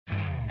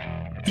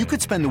You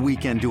could spend the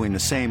weekend doing the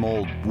same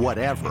old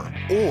whatever,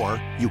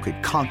 or you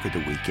could conquer the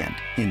weekend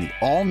in the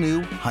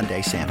all-new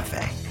Hyundai Santa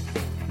Fe.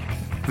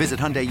 Visit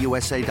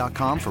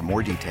HyundaiUSA.com for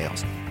more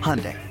details.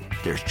 Hyundai,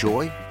 there's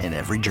joy in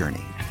every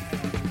journey.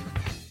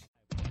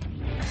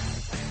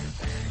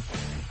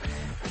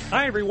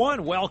 Hi,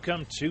 everyone.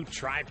 Welcome to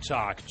Tribe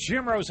Talk.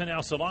 Jim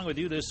Rosenhaus along with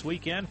you this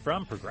weekend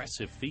from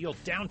Progressive Field,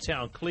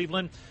 downtown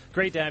Cleveland.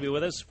 Great to have you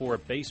with us for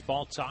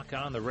baseball talk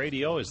on the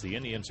radio as the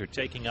Indians are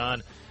taking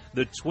on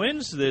the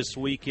Twins this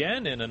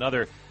weekend in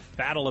another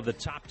battle of the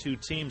top two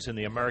teams in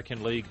the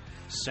American League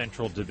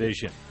Central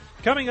Division.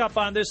 Coming up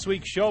on this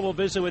week's show, we'll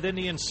visit with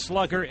Indian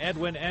slugger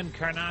Edwin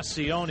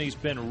Encarnacion. He's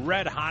been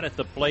red hot at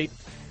the plate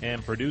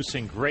and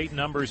producing great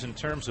numbers in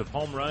terms of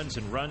home runs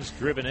and runs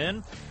driven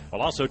in.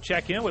 We'll also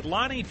check in with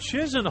Lonnie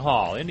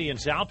Chisenhall,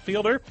 Indians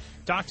outfielder.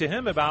 Talk to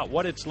him about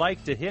what it's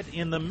like to hit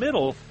in the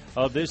middle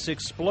of this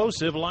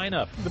explosive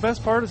lineup. The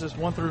best part is it's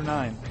 1 through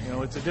 9.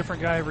 It's a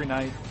different guy every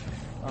night.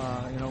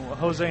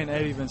 Jose and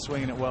Eddie have been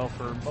swinging it well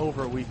for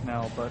over a week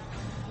now, but,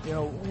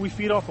 we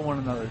feed off of one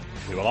another.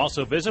 We will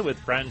also visit with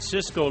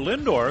Francisco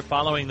Lindor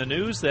following the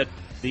news that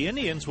the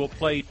Indians will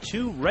play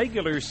 2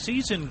 regular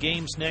season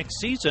games next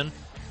season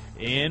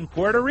in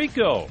Puerto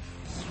Rico.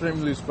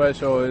 Extremely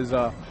special. Is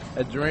a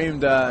dream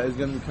that is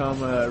going to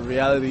become a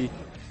reality.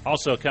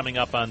 Also coming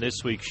up on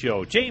this week's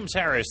show, James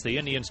Harris, the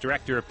Indians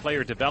Director of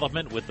Player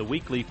Development, with the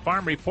weekly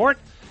Farm Report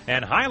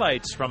and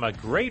highlights from a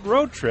great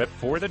road trip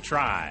for the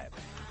Tribe.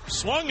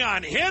 Swung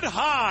on, hit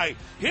high,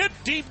 hit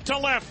deep to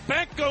left.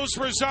 Back goes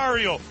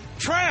Rosario.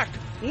 Track,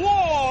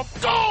 wall,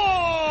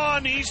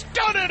 gone! He's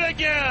done it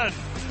again!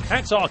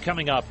 That's all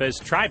coming up as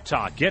Tribe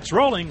Talk gets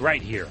rolling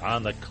right here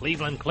on the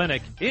Cleveland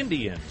Clinic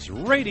Indians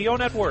Radio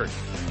Network.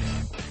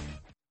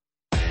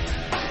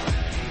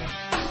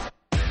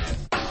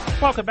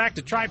 Welcome back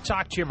to Tribe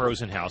Talk. Jim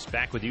Rosenhaus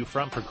back with you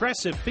from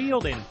Progressive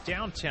Field in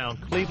downtown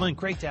Cleveland.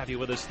 Great to have you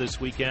with us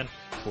this weekend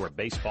for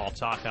baseball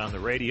talk on the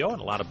radio, and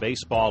a lot of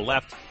baseball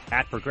left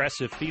at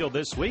Progressive Field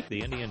this week.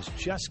 The Indians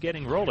just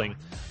getting rolling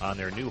on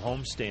their new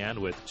homestand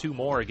with 2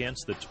 more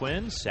against the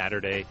Twins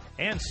Saturday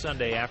and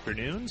Sunday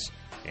afternoons.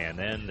 And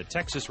then the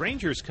Texas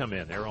Rangers come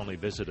in, their only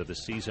visit of the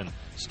season,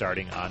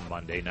 starting on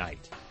Monday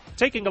night.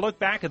 Taking a look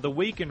back at the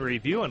week in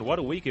review, and what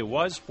a week it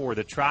was for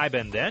the Tribe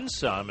and then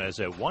some, as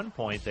at one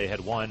point they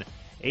had won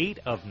 8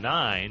 of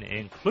 9,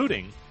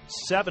 including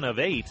 7 of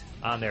 8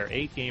 on their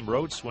 8-game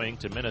road swing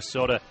to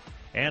Minnesota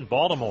and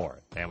Baltimore.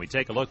 And we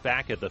take a look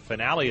back at the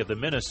finale of the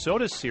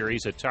Minnesota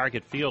series at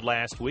Target Field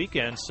last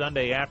weekend,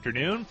 Sunday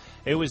afternoon.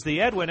 It was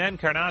the Edwin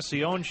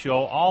Encarnacion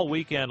show all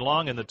weekend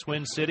long in the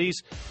Twin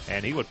Cities,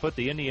 and he would put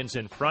the Indians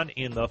in front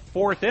in the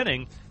 4th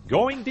inning,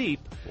 going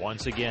deep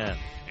once again.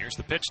 Here's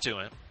the pitch to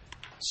him.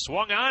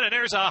 Swung on, and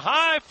there's a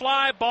high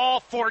fly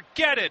ball.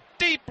 Forget it.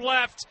 Deep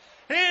left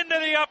into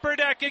the upper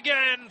deck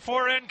again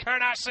for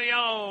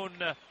Encarnacion.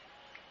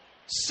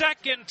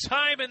 Second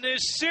time in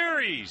this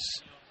series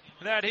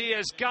that he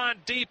has gone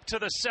deep to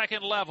the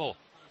second level.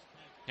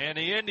 And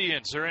the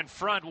Indians are in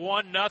front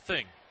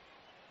 1-0.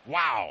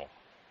 Wow.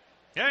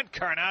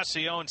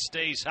 Encarnacion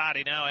stays hot.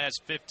 He now has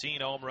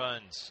 15 home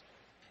runs.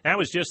 That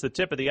was just the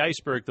tip of the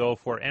iceberg, though,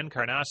 for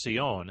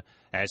Encarnacion,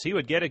 as he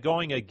would get it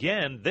going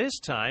again, this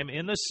time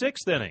in the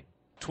 6th inning.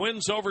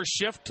 Twins over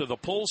shift to the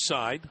pull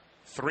side.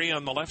 3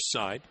 on the left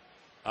side.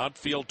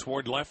 Outfield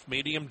toward left,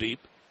 medium deep.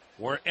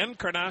 Where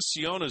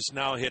Encarnacion is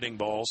now hitting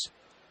balls,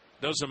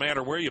 doesn't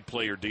matter where you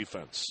play your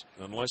defense,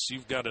 unless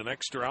you've got an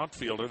extra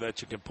outfielder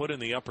that you can put in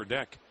the upper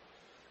deck.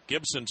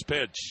 Gibson's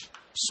pitch.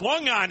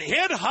 Swung on,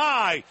 hit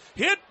high,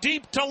 hit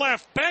deep to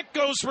left. Back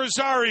goes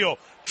Rosario.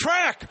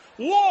 Track,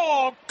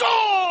 wall,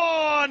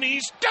 gone!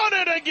 He's done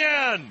it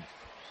again!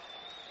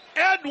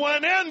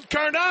 Edwin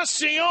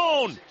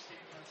Encarnacion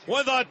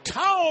with a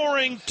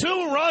towering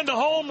 2-run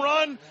home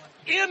run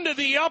into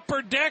the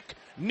upper deck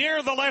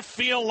near the left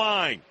field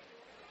line.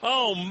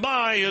 Oh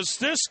my, is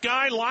this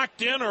guy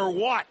locked in or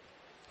what?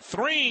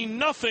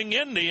 3-0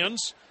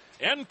 Indians.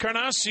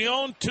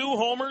 Encarnacion, 2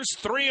 homers,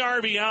 3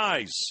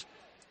 RBIs.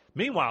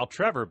 Meanwhile,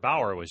 Trevor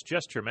Bauer was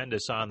just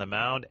tremendous on the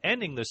mound,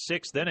 ending the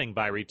 6th inning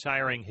by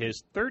retiring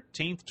his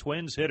 13th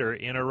Twins hitter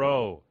in a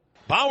row.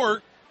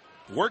 Bauer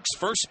works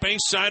first base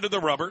side of the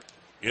rubber.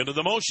 Into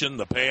the motion,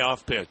 the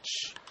payoff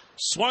pitch.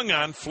 Swung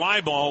on, fly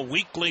ball,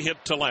 weakly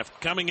hit to left.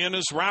 Coming in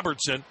is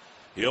Robertson.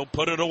 He'll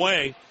put it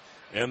away,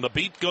 and the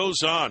beat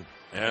goes on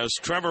as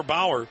Trevor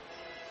Bauer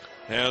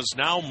has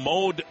now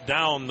mowed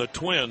down the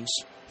Twins.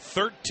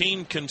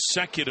 13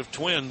 consecutive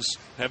Twins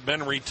have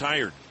been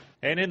retired.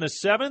 And in the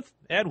 7th,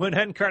 Edwin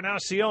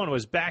Encarnacion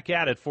was back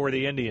at it for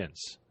the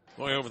Indians.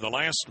 Boy, over the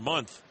last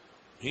month,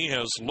 he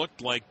has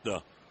looked like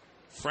the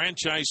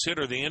franchise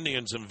hitter the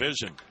Indians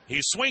envisioned. He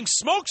swings,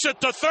 smokes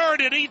it to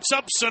third. It eats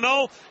up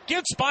Sano,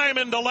 gets by him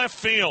into left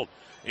field.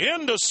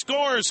 Into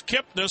scores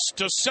Kipnis,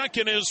 to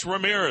second is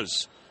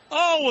Ramirez.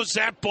 Oh, was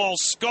that ball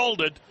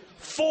scalded?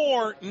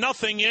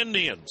 4-0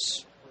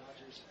 Indians.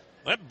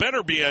 That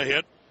better be a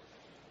hit.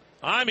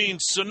 I mean,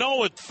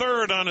 Sano at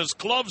third on his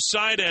glove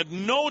side had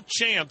no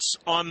chance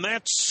on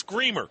that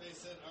screamer.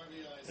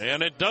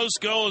 And it does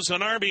go as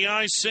an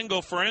RBI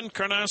single for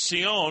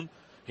Encarnacion.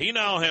 He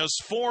now has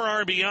 4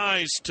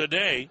 RBIs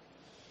today.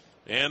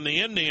 And the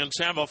Indians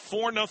have a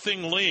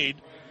 4-0 lead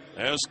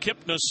as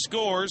Kipnis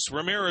scores.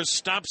 Ramirez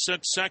stops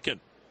at second.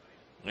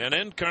 And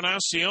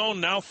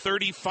Encarnacion now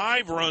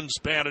 35 runs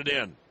batted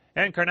in.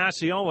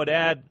 Encarnacion would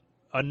add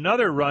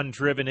another run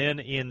driven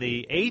in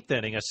the 8th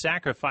inning, a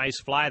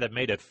sacrifice fly that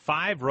made it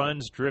 5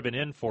 runs driven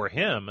in for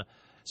him.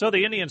 So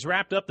the Indians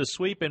wrapped up the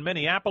sweep in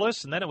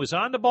Minneapolis, and then it was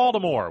on to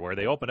Baltimore, where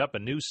they opened up a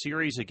new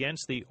series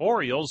against the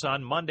Orioles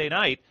on Monday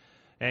night.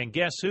 And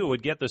guess who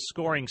would get the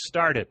scoring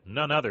started?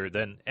 None other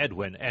than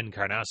Edwin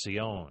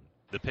Encarnacion.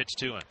 The pitch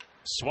to him.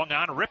 Swung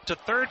on, ripped to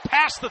third,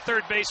 past the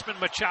third baseman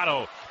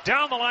Machado.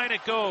 Down the line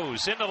it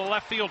goes, into the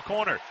left field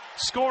corner.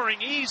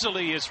 Scoring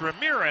easily is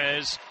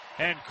Ramirez,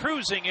 and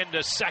cruising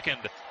into second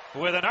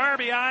with an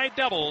RBI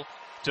double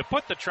to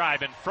put the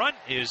Tribe in front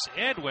is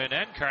Edwin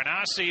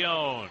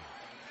Encarnacion.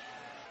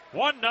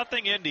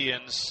 1-0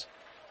 Indians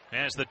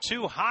as the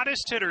 2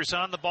 hottest hitters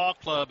on the ball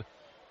club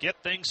get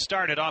things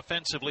started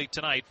offensively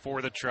tonight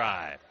for the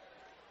Tribe.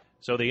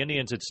 So the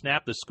Indians had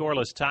snapped the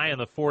scoreless tie in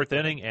the 4th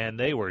inning, and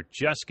they were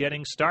just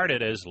getting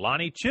started as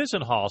Lonnie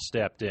Chisenhall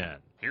stepped in.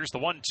 Here's the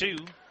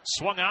 1-2.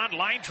 Swung on,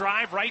 line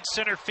drive, right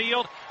center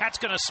field. That's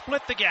going to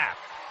split the gap.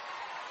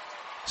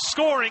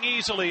 Scoring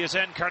easily is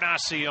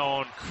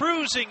Encarnacion.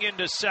 Cruising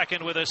into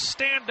second with a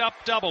stand-up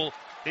double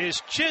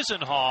is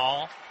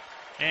Chisenhall.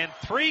 And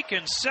 3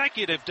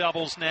 consecutive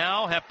doubles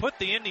now have put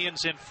the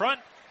Indians in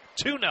front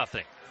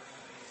 2-0.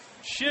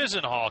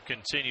 Chisenhall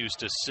continues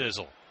to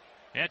sizzle.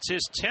 That's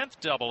his 10th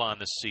double on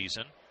the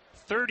season.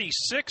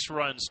 36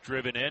 runs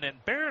driven in.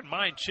 And bear in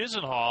mind,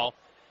 Chisenhall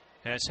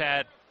has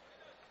had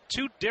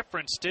 2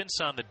 different stints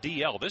on the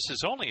DL. This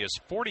is only his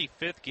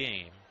 45th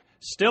game.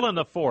 Still in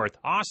the 4th,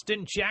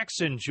 Austin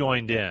Jackson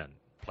joined in.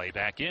 Play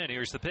back in.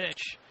 Here's the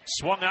pitch.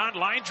 Swung on,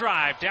 line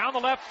drive, down the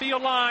left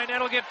field line.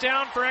 That'll get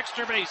down for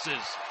extra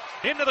bases.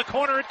 Into the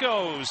corner it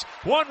goes.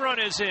 1 run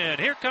is in.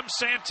 Here comes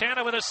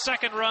Santana with a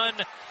 2nd run.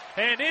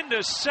 And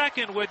into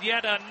second with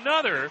yet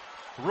another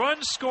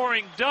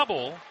run-scoring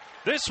double.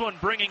 This one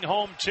bringing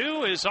home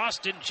 2 is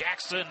Austin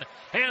Jackson.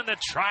 And the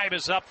Tribe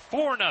is up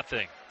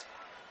 4-0.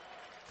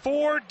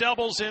 4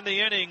 doubles in the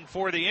inning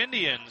for the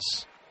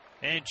Indians.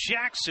 And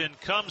Jackson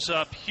comes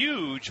up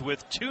huge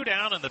with 2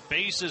 down and the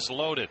bases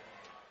loaded.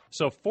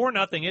 So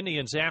 4-0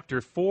 Indians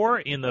after 4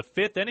 in the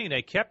 5th inning.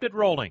 They kept it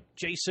rolling.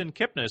 Jason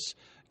Kipnis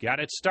got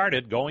it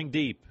started going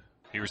deep.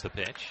 Here's the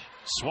pitch.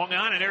 Swung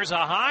on, and there's a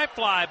high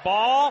fly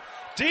ball.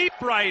 Deep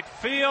right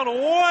field,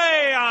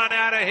 way on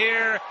out of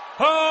here.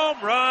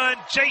 Home run,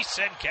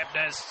 Jason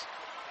Kipnis.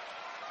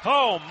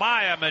 Oh,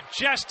 my, a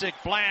majestic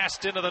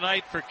blast into the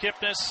night for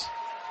Kipnis.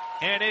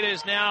 And it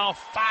is now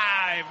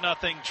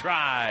 5-0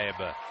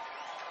 Tribe.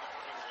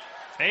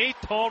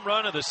 8th home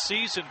run of the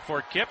season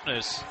for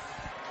Kipnis.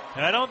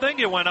 And I don't think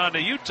it went on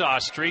to Utah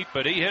Street,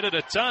 but he hit it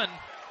a ton.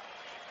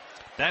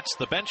 That's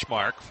the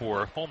benchmark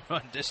for home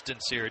run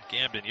distance here at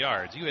Camden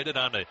Yards. You hit it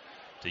on to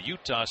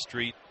Utah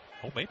Street.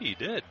 Oh, maybe he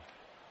did.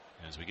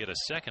 As we get a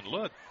second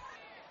look,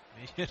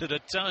 he hit it a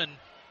ton.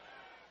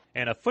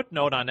 And a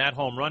footnote on that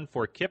home run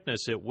for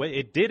Kipnis,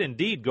 it did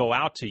indeed go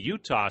out to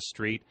Utah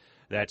Street,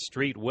 that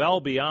street well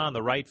beyond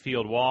the right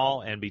field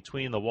wall and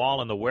between the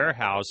wall and the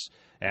warehouse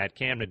at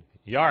Camden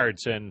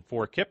Yards. And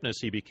for Kipnis,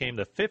 he became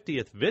the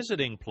 50th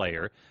visiting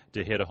player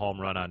to hit a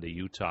home run onto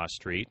Utah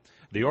Street.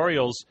 The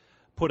Orioles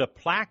put a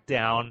plaque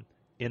down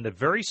in the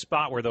very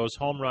spot where those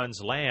home runs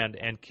land,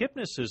 and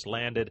Kipnis has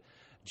landed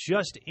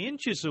just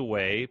inches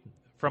away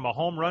from a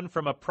home run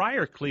from a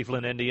prior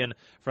Cleveland Indian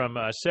from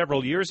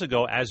several years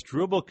ago,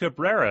 Asdrubal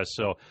Cabrera.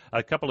 So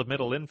a couple of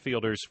middle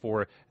infielders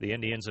for the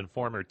Indians and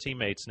former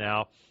teammates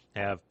now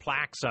have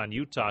plaques on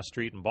Utah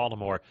Street and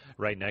Baltimore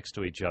right next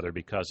to each other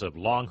because of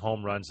long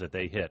home runs that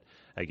they hit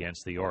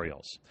against the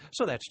Orioles.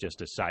 So that's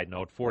just a side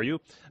note for you.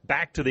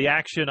 Back to the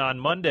action on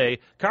Monday.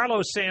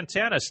 Carlos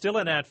Santana, still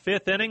in that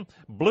 5th inning,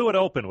 blew it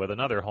open with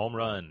another home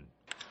run.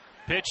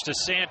 Pitch to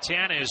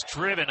Santana is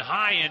driven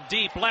high and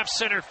deep, left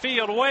center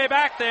field, way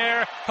back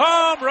there.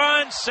 Home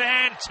run,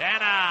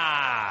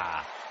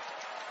 Santana.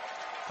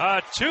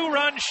 A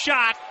 2-run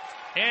shot,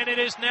 and it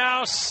is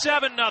now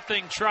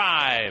 7-0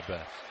 Tribe.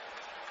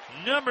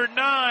 Number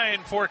 9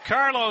 for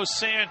Carlos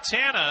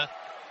Santana.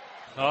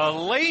 A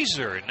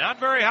laser,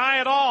 not very high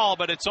at all,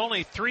 but it's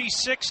only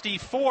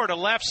 364 to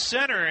left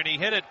center, and he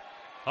hit it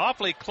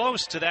awfully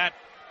close to that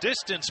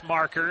distance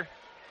marker.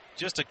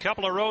 Just a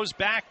couple of rows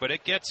back, but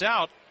it gets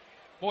out.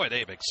 Boy,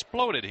 they've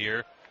exploded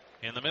here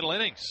in the middle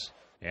innings.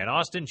 And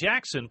Austin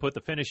Jackson put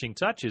the finishing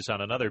touches on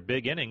another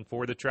big inning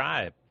for the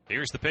Tribe.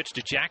 Here's the pitch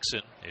to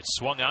Jackson. It's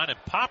swung on and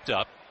popped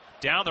up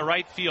down the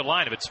right field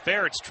line. If it's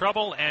fair, it's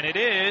trouble, and it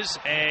is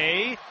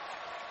a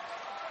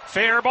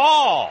fair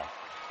ball.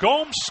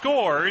 Gomes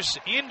scores.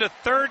 Into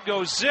third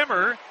goes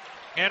Zimmer,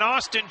 and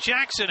Austin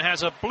Jackson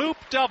has a bloop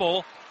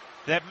double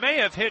that may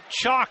have hit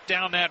chalk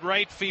down that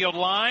right field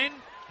line.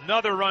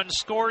 Another run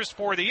scores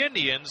for the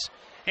Indians,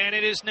 and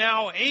it is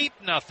now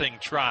 8-0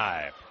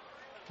 Tribe.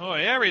 Oh,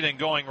 everything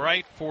going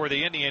right for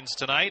the Indians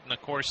tonight, and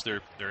of course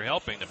they're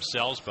helping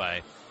themselves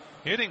by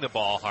hitting the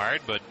ball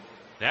hard, but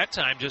that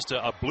time just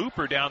a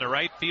blooper down the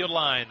right field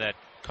line that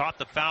caught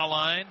the foul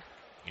line,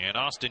 and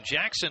Austin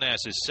Jackson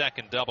has his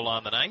second double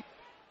on the night.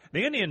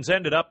 The Indians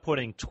ended up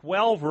putting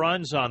 12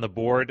 runs on the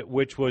board,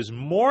 which was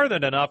more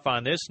than enough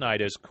on this night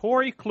as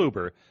Corey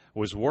Kluber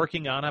was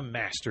working on a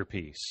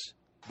masterpiece.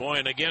 Boy,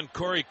 and again,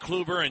 Corey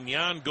Kluber and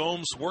Yan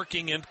Gomes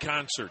working in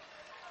concert.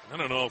 I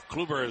don't know if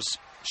Kluber has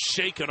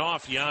shaken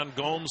off Yan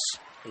Gomes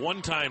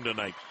one time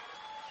tonight.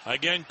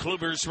 Again,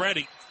 Kluber's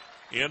ready.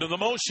 Into the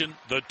motion,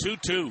 the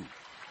 2-2.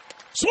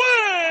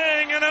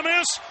 Swing and a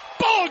miss.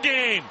 Ball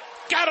game.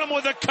 Got him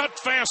with a cut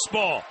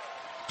fastball.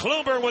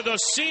 Kluber with a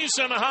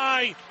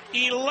season-high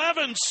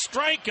 11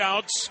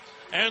 strikeouts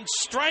and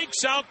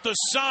strikes out the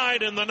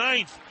side in the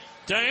ninth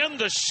to end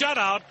the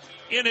shutout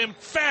in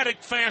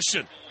emphatic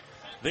fashion.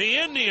 The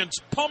Indians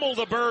pummel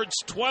the Birds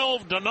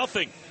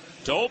 12-0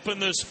 to open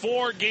this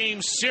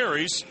 4-game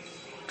series.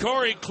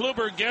 Corey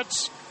Kluber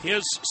gets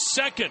his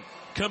second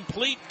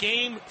complete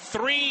game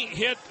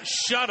 3-hit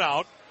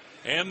shutout,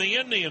 and the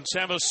Indians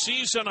have a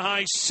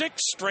season-high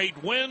 6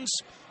 straight wins,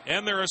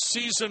 and they're a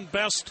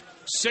season-best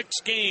 6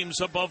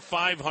 games above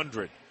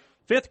 500.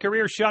 Fifth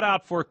career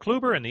shutout for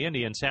Kluber, and the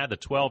Indians had the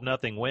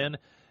 12-0 win,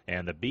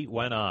 and the beat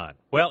went on.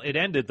 Well, it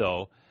ended,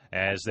 though,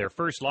 as their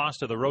first loss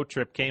to the road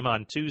trip came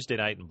on Tuesday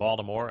night in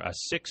Baltimore, a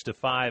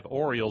 6-5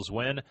 Orioles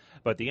win.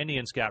 But the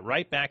Indians got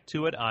right back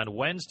to it on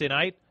Wednesday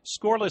night.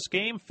 Scoreless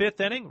game,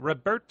 fifth inning,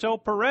 Roberto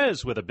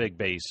Perez with a big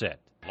base hit.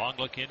 Long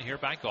look in here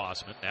by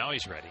Gausman. Now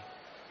he's ready.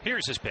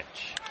 Here's his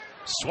pitch.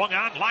 Swung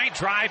on, line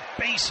drive,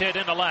 base hit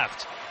into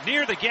left.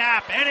 Near the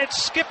gap, and it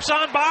skips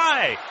on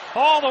by.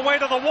 All the way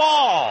to the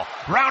wall.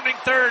 Rounding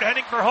third,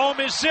 heading for home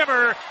is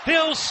Zimmer.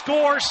 He'll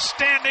score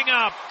standing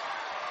up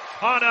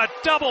on a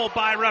double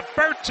by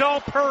Roberto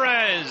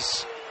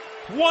Perez.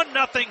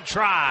 1-0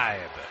 Tribe.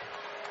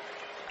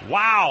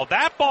 Wow,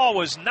 that ball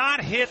was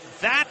not hit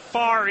that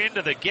far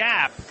into the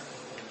gap.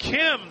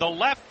 Kim, the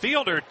left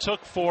fielder,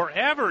 took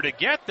forever to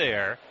get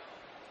there,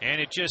 and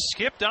it just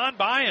skipped on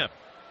by him.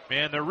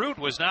 And the route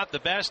was not the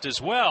best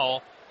as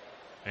well.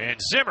 And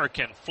Zimmer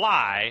can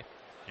fly,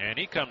 and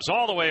he comes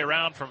all the way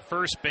around from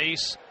first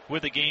base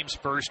with the game's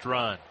first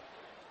run.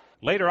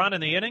 Later on in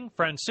the inning,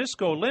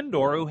 Francisco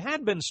Lindor, who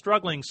had been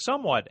struggling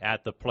somewhat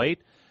at the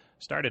plate,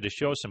 started to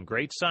show some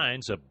great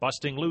signs of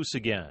busting loose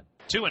again.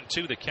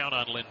 2-2 the count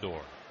on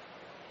Lindor.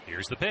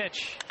 Here's the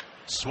pitch.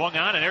 Swung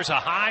on, and there's a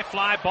high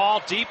fly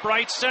ball, deep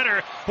right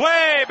center.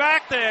 Way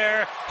back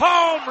there.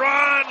 Home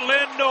run,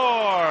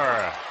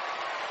 Lindor.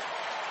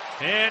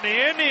 And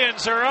the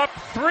Indians are up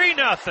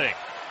 3-0.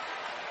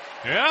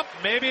 Yep,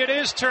 maybe it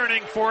is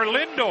turning for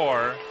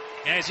Lindor,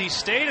 as he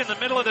stayed in the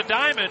middle of the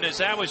diamond, as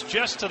that was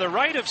just to the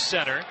right of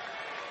center.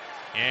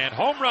 And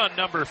home run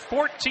number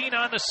 14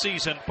 on the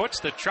season puts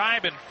the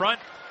Tribe in front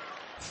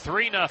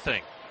 3-0.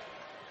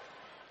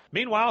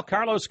 Meanwhile,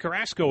 Carlos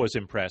Carrasco was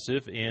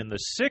impressive. In the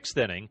sixth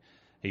inning,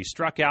 he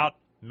struck out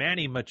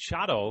Manny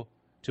Machado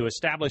to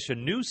establish a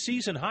new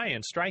season high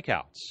in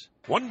strikeouts.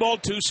 1 ball,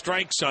 2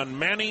 strikes on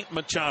Manny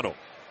Machado,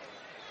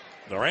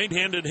 the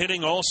right-handed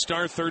hitting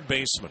all-star third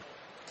baseman.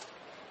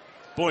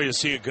 Boy,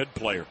 is he a good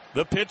player.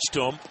 The pitch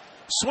to him.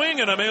 Swing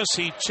and a miss.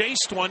 He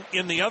chased one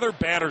in the other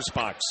batter's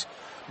box.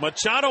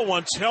 Machado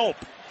wants help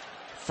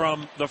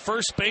from the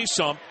first base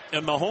ump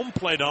and the home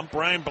plate ump,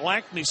 Brian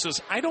Blackney, says,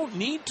 I don't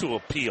need to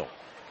appeal.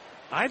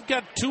 I've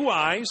got 2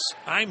 eyes.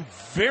 I'm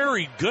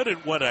very good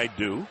at what I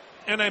do,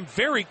 and I'm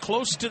very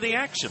close to the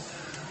action.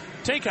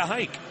 Take a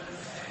hike.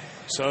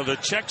 So the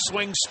check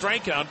swing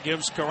strikeout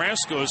gives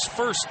Carrasco his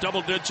first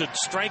double-digit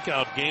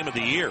strikeout game of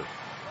the year.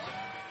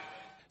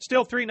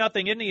 Still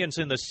 3-0 Indians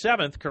in the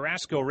seventh.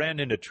 Carrasco ran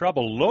into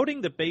trouble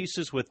loading the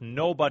bases with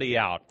nobody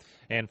out.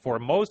 And for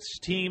most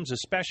teams,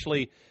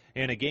 especially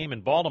in a game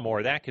in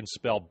Baltimore, that can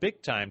spell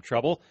big-time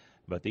trouble.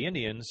 But the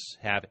Indians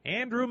have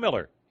Andrew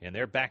Miller in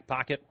their back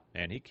pocket,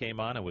 and he came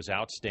on and was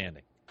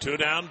outstanding. 2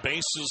 down,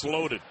 bases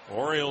loaded.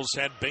 Orioles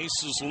had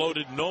bases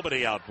loaded,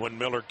 nobody out when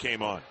Miller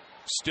came on.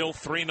 Still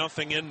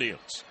 3-0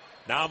 Indians.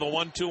 Now the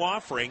 1-2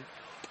 offering.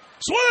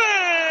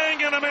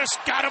 Swing and a miss.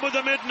 Got him with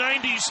a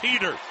mid-90s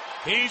heater.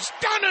 He's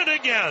done it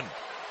again.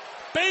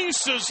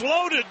 Bases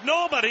loaded,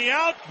 nobody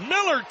out.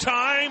 Miller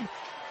time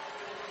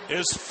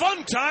is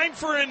fun time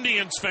for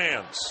Indians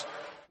fans.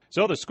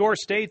 So the score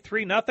stayed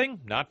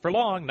 3-0. Not for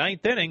long.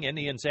 Ninth inning,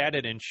 Indians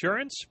added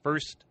insurance.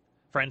 First,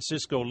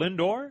 Francisco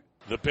Lindor.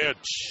 The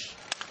pitch.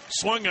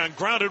 Swung on,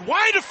 grounded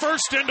wide to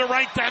first, into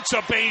right. That's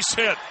a base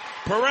hit.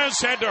 Perez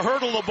had to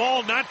hurdle the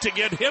ball not to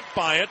get hit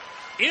by it.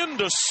 In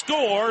to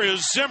score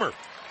is Zimmer.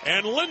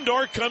 And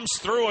Lindor comes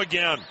through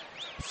again.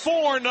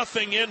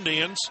 4-0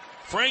 Indians.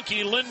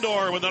 Frankie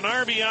Lindor with an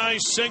RBI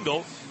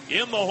single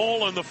in the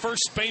hole on the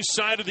first base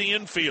side of the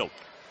infield.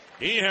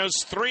 He has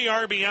 3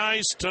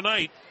 RBIs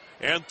tonight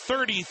and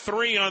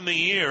 33 on the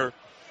year.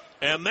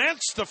 And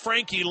that's the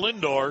Frankie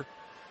Lindor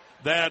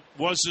that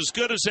was as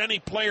good as any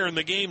player in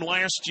the game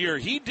last year.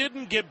 He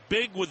didn't get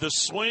big with the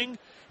swing.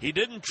 He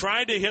didn't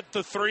try to hit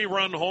the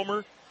 3-run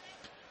homer.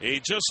 He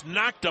just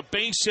knocked a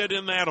base hit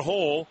in that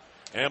hole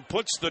and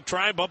puts the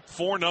Tribe up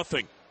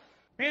 4-0.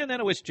 And then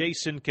it was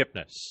Jason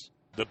Kipnis.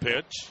 The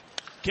pitch.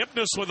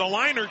 Kipnis with a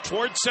liner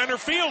toward center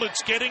field.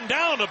 It's getting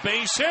down, a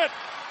base hit.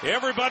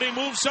 Everybody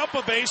moves up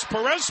a base.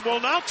 Perez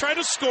will now try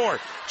to score.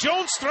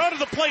 Jones throw to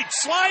the plate.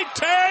 Slide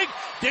tag.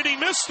 Did he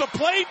miss the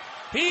plate?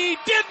 He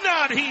did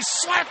not. He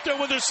slapped it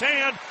with his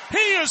hand. He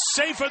is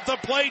safe at the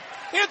plate.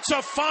 It's a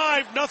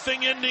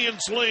 5-0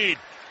 Indians lead.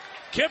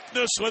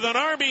 Kipnis with an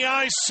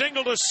RBI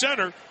single to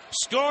center.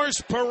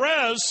 Scores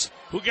Perez,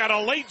 who got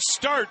a late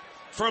start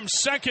from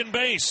second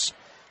base.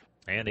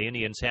 And the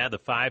Indians had the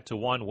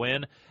 5-1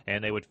 win,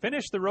 and they would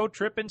finish the road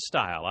trip in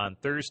style on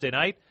Thursday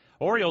night.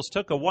 Orioles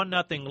took a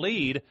 1-0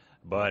 lead,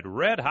 but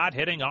red-hot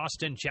hitting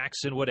Austin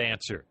Jackson would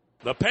answer.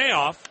 The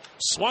payoff,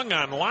 swung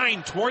on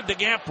line toward the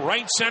gap,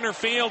 right center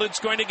field. It's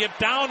going to get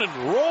down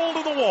and roll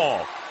to the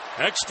wall.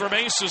 Extra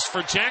bases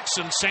for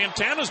Jackson.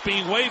 Santana's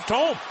being waved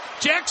home.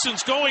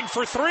 Jackson's going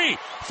for 3.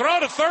 Throw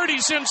to third.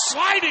 He's in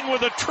sliding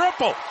with a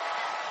triple.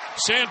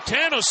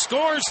 Santana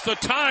scores the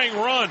tying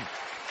run.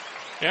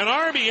 An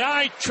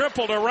RBI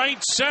triple to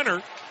right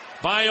center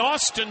by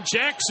Austin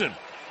Jackson.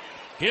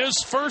 His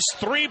first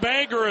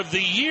 3-bagger of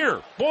the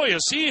year. Boy,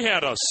 has he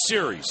had a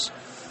series.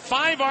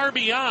 5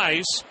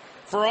 RBIs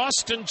for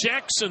Austin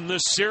Jackson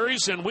this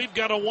series, and we've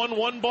got a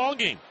 1-1 ball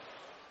game.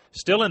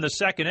 Still in the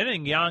second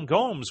inning, Yan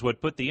Gomes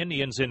would put the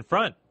Indians in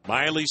front.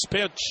 Miley's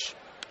pitch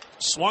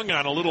swung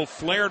on a little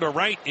flare to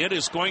right. It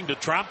is going to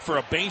drop for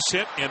a base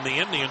hit, and the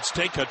Indians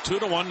take a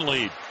 2-1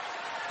 lead.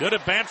 Good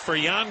at bat for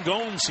Yan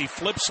Gomes. He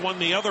flips one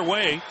the other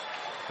way,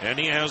 and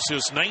he has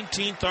his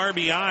 19th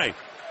RBI.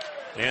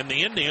 And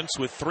the Indians,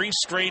 with 3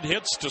 straight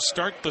hits to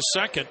start the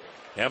second,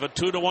 have a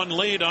 2-1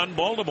 lead on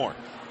Baltimore.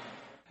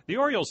 The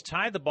Orioles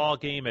tied the ball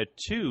game at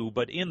 2,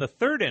 but in the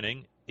third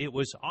inning, it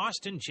was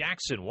Austin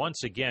Jackson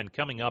once again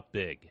coming up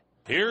big.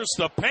 Here's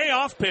the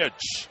payoff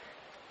pitch.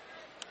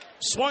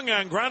 Swung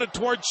on, grounded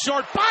towards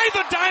short by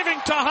the diving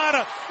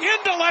Tejada.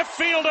 Into left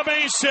field, a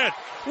base hit.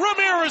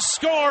 Ramirez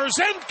scores.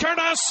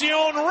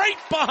 Encarnacion right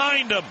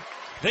behind him.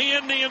 The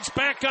Indians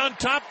back on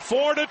top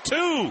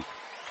 4-2.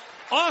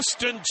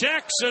 Austin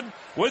Jackson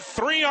with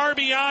 3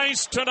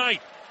 RBIs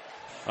tonight.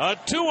 A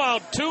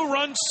 2-out,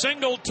 2-run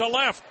single to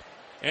left.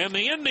 And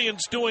the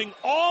Indians doing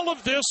all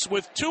of this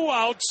with 2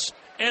 outs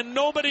and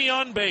nobody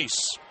on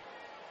base.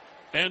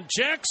 And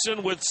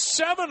Jackson with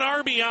 7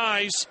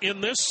 RBIs in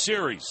this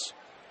series.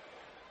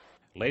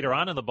 Later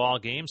on in the ball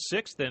game,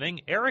 6th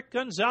inning, Eric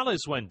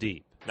Gonzalez went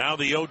deep. Now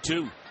the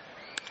 0-2.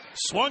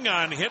 Swung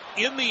on, hit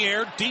in the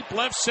air, deep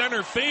left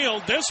center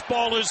field. This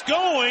ball is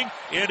going.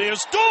 It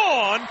is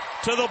gone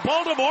to the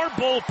Baltimore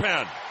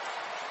bullpen.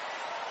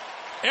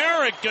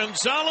 Eric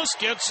Gonzalez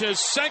gets his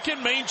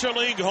second major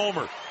league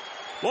homer.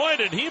 Boy,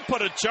 did he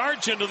put a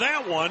charge into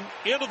that one,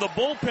 into the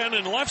bullpen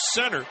in left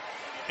center.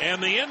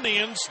 And the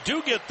Indians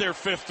do get their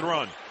 5th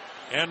run.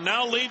 And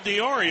now lead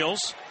the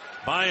Orioles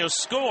by a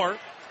score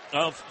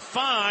of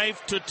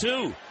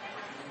 5-2.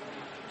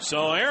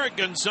 So Eric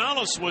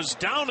Gonzalez was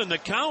down in the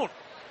count.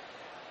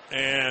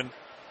 And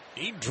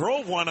he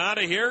drove one out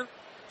of here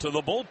to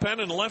the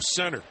bullpen in left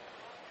center.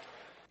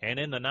 And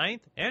in the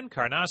 9th,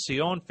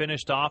 Encarnacion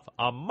finished off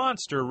a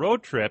monster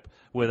road trip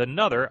with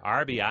another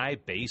RBI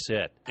base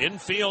hit.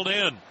 Infield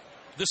in.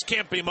 This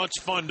can't be much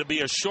fun to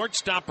be a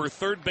shortstop or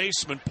third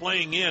baseman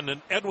playing in,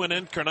 and Edwin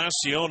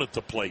Encarnacion at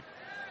the plate.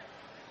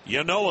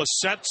 Yanoa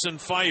sets and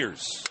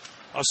fires.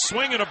 A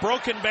swing and a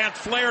broken bat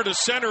flare to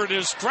center. It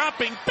is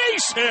dropping.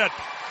 Base hit.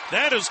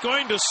 That is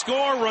going to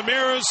score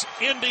Ramirez.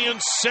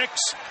 Indians 6,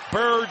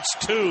 Birds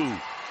 2.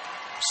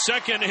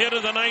 Second hit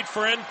of the night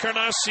for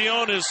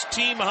Encarnacion, is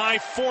team-high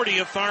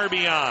 40th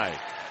RBI.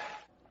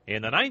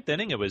 In the 9th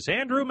inning, it was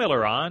Andrew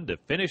Miller on to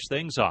finish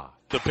things off.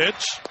 The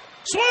pitch.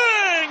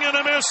 Swing and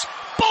a miss.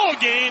 Ball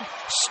game.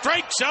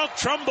 Strikes out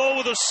Trumbo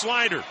with a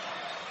slider.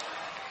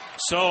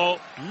 So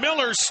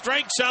Miller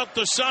strikes out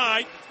the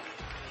side,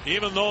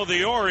 even though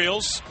the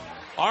Orioles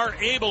are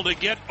able to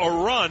get a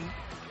run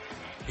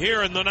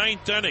here in the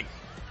 9th inning.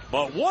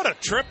 But what a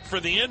trip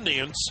for the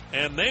Indians,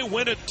 and they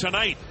win it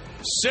tonight,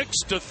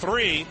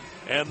 6-3,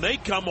 and they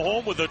come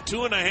home with a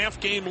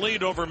 2.5-game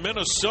lead over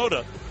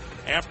Minnesota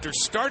after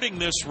starting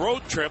this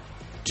road trip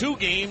 2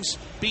 games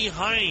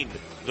behind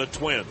the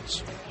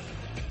Twins.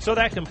 So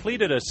that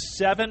completed a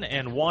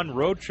 7-1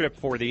 road trip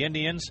for the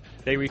Indians.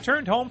 They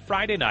returned home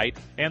Friday night,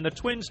 and the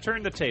Twins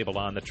turned the table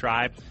on the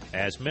Tribe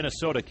as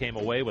Minnesota came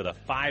away with a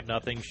 5-0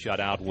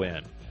 shutout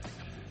win.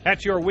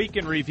 That's your week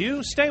in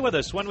review. Stay with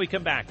us. When we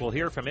come back, we'll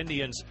hear from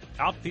Indians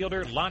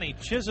outfielder Lonnie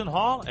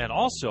Chisenhall and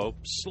also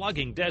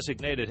slugging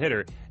designated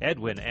hitter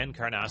Edwin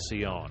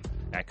Encarnacion.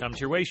 That comes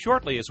your way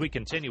shortly as we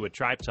continue with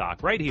Tribe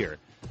Talk right here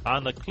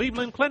on the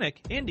Cleveland Clinic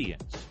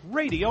Indians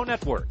Radio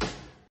Network.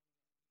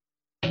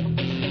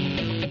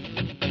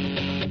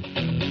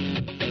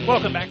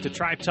 Welcome back to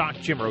Tribe Talk.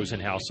 Jim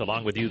Rosenhaus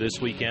along with you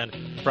this weekend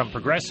from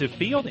Progressive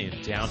Field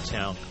in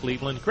downtown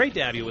Cleveland. Great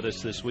to have you with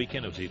us this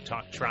weekend as we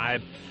talk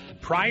Tribe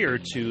prior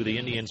to the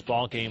Indians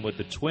ball game with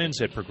the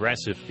Twins at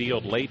Progressive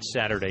Field late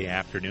Saturday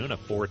afternoon, a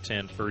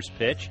 4:10 first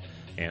pitch.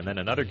 and then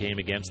another game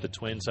against the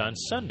Twins on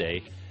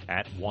Sunday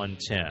at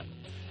 1:10.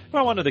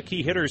 Well, one of the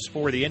key hitters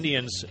for the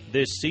Indians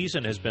this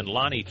season has been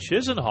Lonnie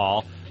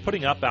Chisenhall,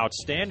 putting up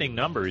outstanding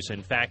numbers.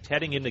 In fact,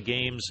 heading into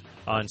games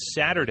on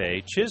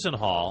Saturday,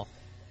 Chisenhall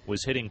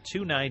was hitting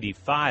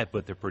 .295,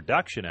 but the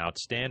production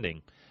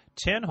outstanding.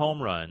 10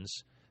 home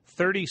runs,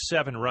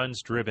 37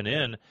 runs driven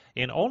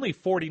in only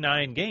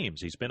 49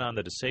 games. He's been on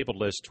the disabled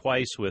list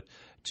twice with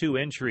 2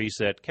 injuries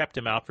that kept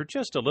him out for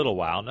just a little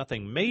while.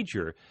 Nothing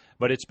major,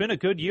 but it's been a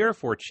good year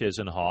for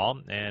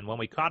Chisenhall. And when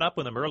we caught up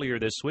with him earlier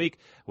this week,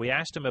 we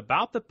asked him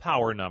about the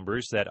power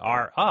numbers that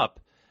are up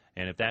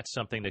and if that's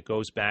something that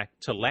goes back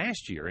to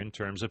last year in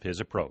terms of his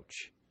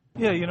approach.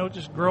 Yeah,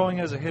 just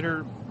growing as a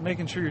hitter,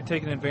 making sure you're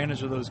taking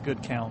advantage of those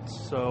good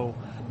counts. So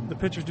the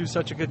pitchers do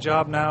such a good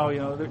job now.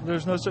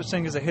 There's no such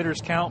thing as a hitter's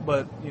count,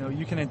 but,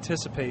 you can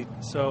anticipate.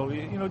 So,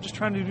 just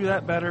trying to do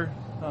that better,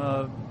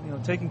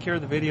 taking care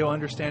of the video,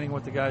 understanding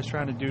what the guy's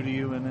trying to do to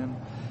you. And then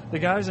the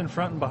guys in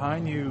front and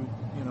behind you,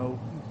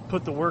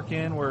 put the work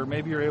in where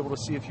maybe you're able to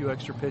see a few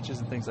extra pitches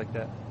and things like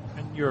that.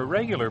 And you're a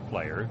regular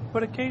player,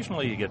 but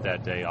occasionally you get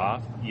that day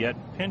off. Yet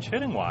pinch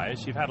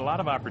hitting-wise, you've had a lot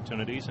of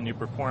opportunities and you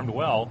performed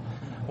well.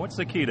 What's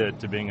the key to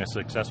being a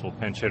successful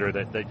pinch hitter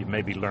that you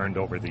maybe learned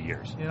over the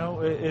years?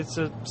 It's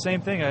the same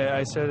thing.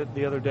 I said it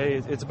the other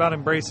day. It's about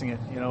embracing it.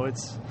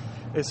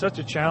 It's such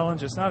a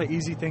challenge. It's not an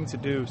easy thing to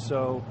do.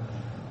 So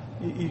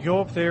you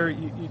go up there,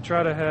 you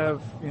try to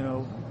have,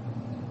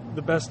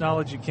 the best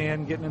knowledge you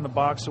can, getting in the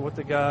box of what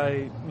the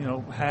guy,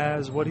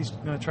 has, what he's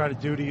going to try to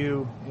do to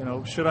you.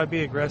 Should I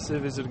be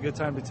aggressive? Is it a good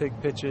time to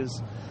take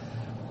pitches?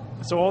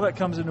 So all that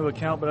comes into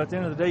account. But at the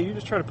end of the day, you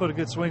just try to put a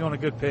good swing on a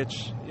good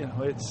pitch.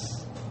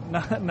 It's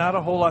not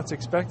a whole lot's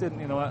expected,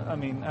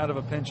 out of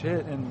a pinch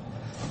hit. And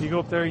you go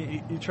up there,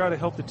 you try to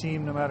help the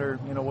team no matter,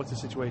 what the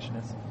situation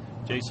is.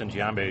 Jason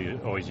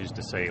Giambi always used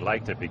to say he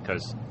liked it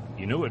because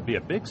you knew it would be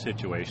a big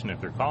situation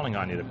if they're calling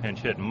on you to pinch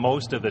hit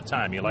most of the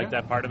time. You like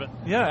that part of it?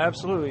 Yeah,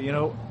 absolutely.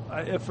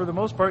 For the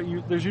most part,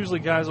 there's usually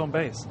guys on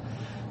base.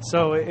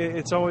 So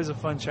it's always a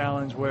fun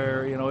challenge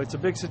where, it's a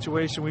big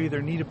situation. We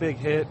either need a big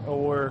hit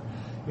or,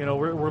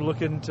 we're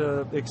looking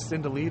to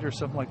extend a lead or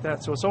something like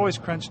that. So it's always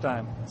crunch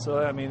time. So,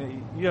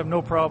 you have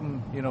no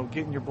problem,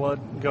 getting your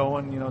blood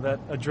going.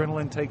 That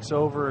adrenaline takes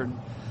over and,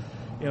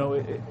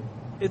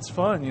 it's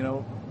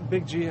fun,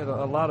 Big G had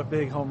a lot of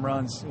big home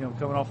runs,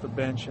 coming off the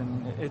bench,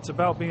 and it's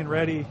about being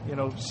ready,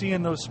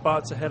 seeing those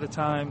spots ahead of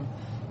time.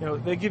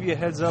 They give you a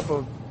heads up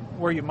of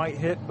where you might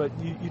hit, but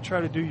you try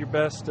to do your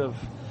best of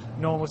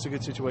knowing what's a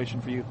good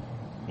situation for you.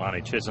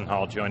 Lonnie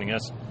Chisenhall joining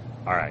us.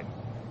 All right,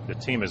 the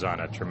team is on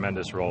a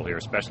tremendous roll here,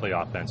 especially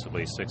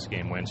offensively,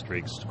 6-game win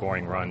streak,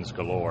 scoring runs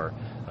galore.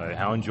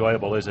 How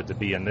enjoyable is it to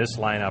be in this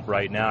lineup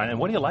right now, and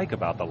what do you like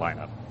about the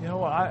lineup?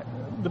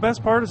 The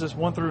best part is this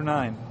 1 through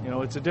 9.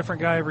 It's a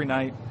different guy every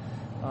night.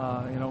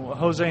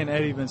 Jose and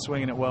Eddie have been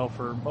swinging it well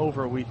for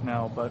over a week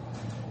now, but,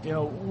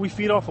 we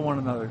feed off of one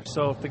another.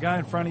 So if the guy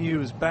in front of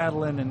you is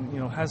battling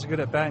and, has a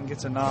good at-bat and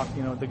gets a knock,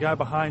 the guy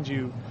behind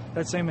you,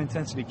 that same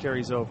intensity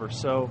carries over.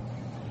 So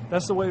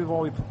that's the way we've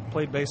always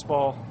played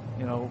baseball.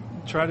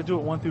 Try to do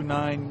it 1 through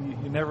 9.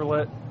 You never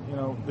let,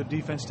 the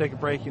defense take a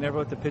break. You never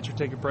let the pitcher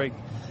take a break.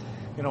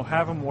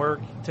 Have them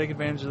work, take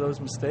advantage of those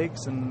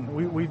mistakes, and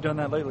we've done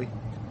that lately.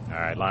 All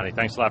right, Lonnie,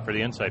 thanks a lot for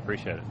the insight.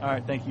 Appreciate it. All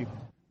right, thank you.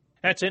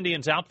 That's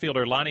Indians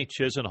outfielder Lonnie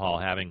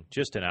Chisenhall having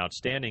just an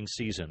outstanding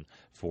season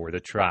for the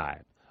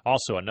Tribe.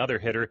 Also another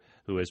hitter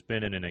who has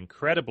been in an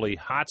incredibly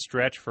hot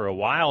stretch for a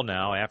while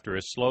now after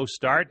a slow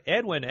start,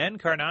 Edwin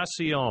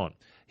Encarnacion.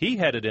 He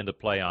headed into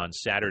play on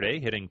Saturday,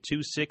 hitting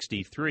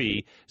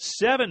 .263,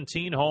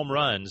 17 home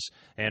runs,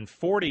 and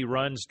 40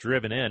 runs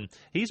driven in.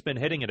 He's been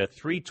hitting at a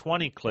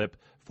 .320 clip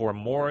for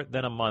more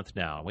than a month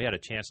now. We had a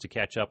chance to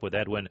catch up with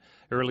Edwin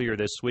earlier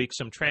this week.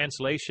 Some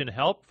translation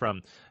help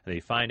from the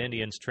fine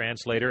Indians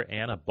translator,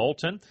 Anna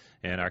Bolton.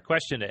 And our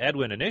question to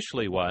Edwin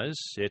initially was,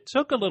 it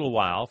took a little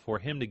while for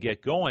him to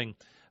get going,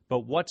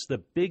 but what's the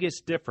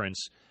biggest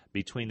difference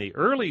between the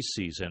early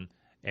season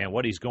and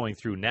what he's going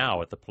through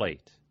now at the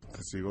plate?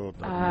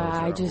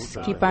 I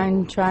just keep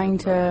on trying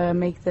to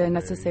make the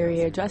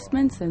necessary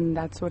adjustments, and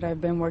that's what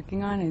I've been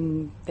working on,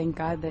 and thank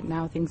God that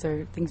now things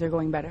are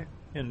going better.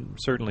 And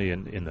certainly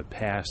in the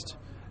past,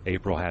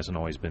 April hasn't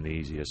always been the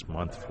easiest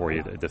month for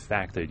you. The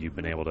fact that you've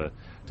been able to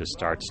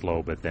start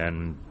slow but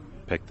then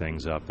pick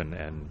things up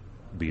and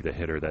be the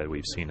hitter that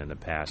we've seen in the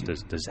past,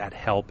 does that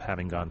help,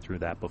 having gone through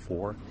that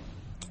before?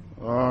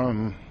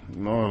 No,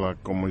 like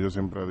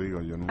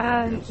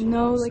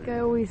I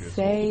always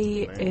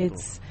say,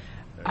 it's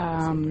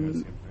I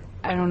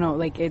don't know,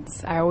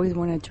 I always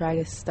want to try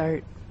to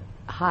start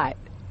hot,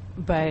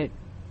 but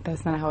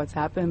that's not how it's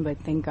happened, but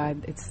thank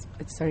God it's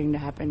starting to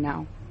happen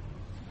now.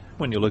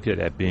 When you look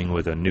at being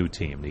with a new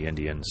team, the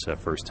Indians,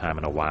 first time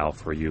in a while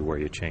for you where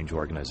you change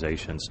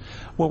organizations,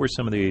 what were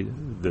some of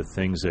the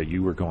things that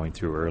you were going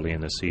through early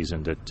in the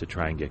season to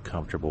try and get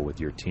comfortable with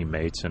your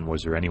teammates? And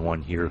was there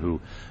anyone here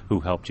who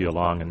helped you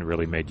along and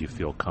really made you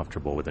feel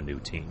comfortable with a new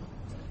team?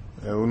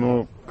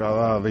 Every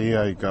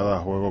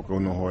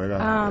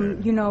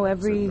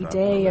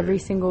day, every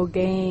single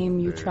game,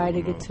 you try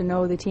to get to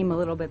know the team a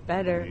little bit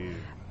better.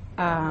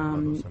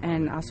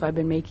 And also I've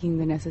been making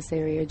the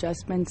necessary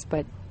adjustments,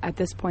 but at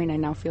this point I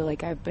now feel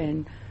like I've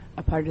been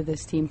a part of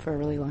this team for a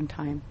really long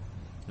time.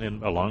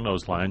 And along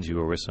those lines, you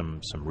were with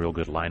some real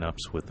good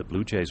lineups with the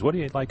Blue Jays. What do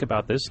you like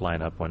about this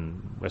lineup,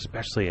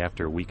 especially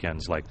after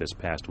weekends like this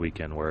past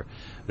weekend where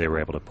they were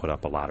able to put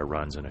up a lot of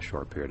runs in a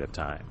short period of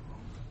time?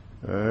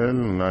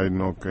 From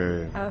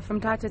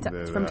top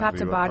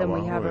to bottom,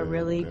 we have a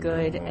really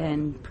good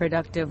and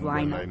productive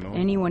lineup.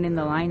 Anyone in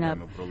the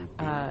lineup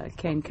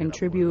can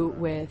contribute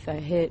with a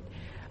hit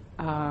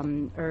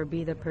or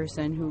be the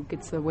person who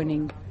gets the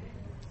winning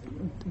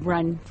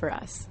run for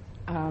us.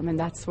 And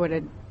that's what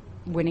a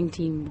winning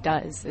team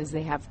does, is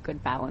they have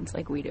good balance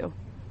like we do.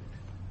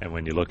 And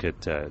when you look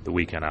at the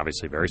weekend,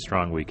 obviously very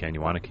strong weekend,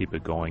 you want to keep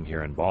it going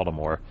here in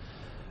Baltimore.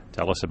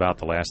 Tell us about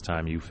the last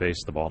time you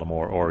faced the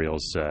Baltimore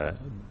Orioles.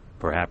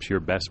 Perhaps your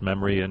best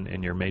memory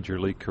in your major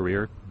league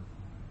career?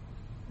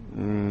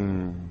 Yo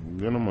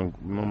no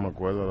me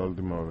acuerdo la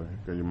última vez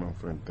que yo me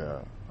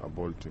enfrenté a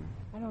Baltimore.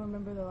 I don't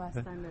remember the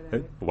last time that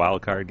I...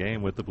 Wild card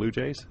game with the Blue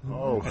Jays?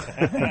 Oh.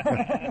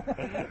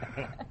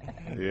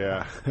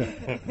 Yeah.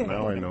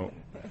 Now I know.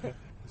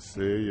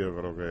 Sí, yo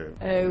creo que...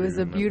 It was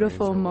a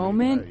beautiful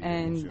moment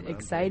and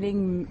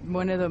exciting,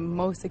 one of the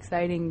most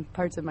exciting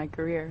parts of my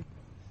career.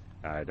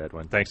 All right,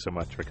 Edwin. Thanks so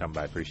much for coming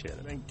by. Appreciate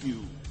it. Thank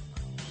you.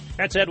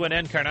 That's Edwin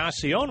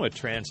Encarnacion with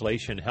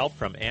translation help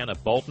from Anna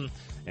Bolton.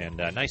 And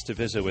nice to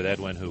visit with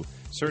Edwin, who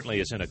certainly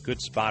is in a good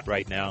spot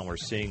right now. And we're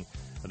seeing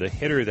the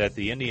hitter that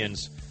the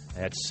Indians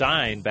had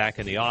signed back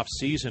in the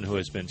offseason, who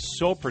has been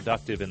so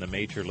productive in the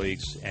major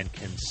leagues and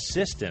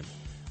consistent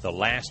the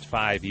last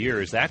 5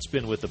 years. That's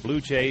been with the Blue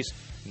Jays.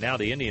 Now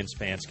the Indians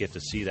fans get to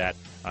see that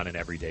on an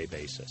everyday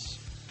basis.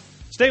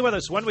 Stay with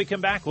us. When we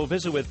come back, we'll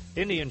visit with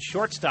Indian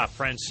shortstop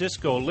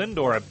Francisco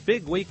Lindor. A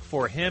big week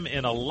for him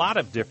in a lot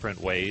of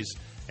different ways.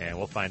 And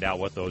we'll find out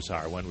what those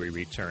are when we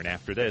return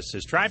after this,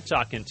 as Tribe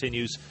Talk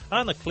continues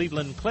on the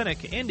Cleveland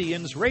Clinic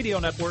Indians Radio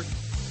Network.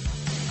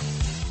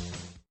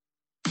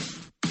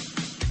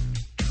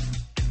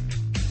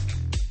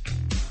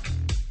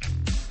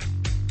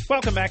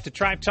 Welcome back to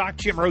Tribe Talk.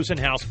 Jim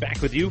Rosenhaus back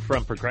with you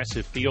from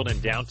Progressive Field in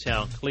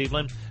downtown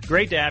Cleveland.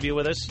 Great to have you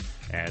with us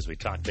as we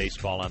talk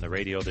baseball on the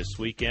radio this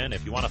weekend.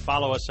 If you want to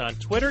follow us on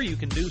Twitter, you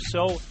can do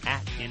so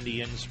at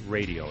Indians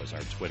Radio is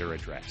our Twitter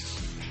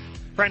address.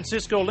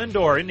 Francisco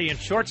Lindor, Indian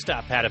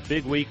shortstop, had a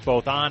big week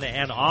both on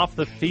and off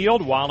the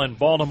field while in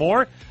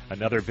Baltimore.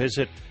 Another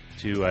visit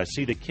to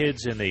see the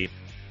kids in the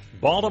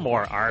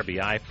Baltimore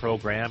RBI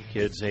program,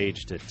 kids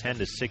aged 10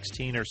 to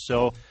 16 or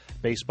so.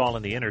 Baseball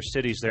in the inner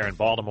cities there in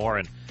Baltimore,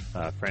 and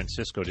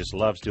Francisco just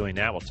loves doing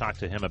that. We'll talk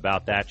to him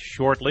about that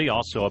shortly.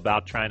 Also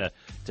about trying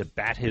to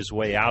bat his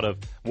way out of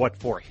what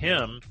for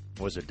him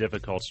was a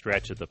difficult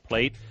stretch at the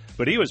plate.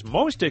 But he was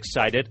most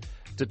excited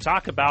to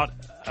talk about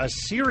a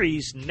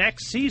series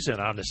next season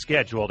on the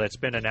schedule that's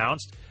been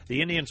announced.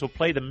 The Indians will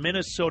play the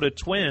Minnesota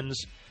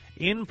Twins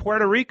in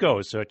Puerto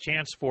Rico. So a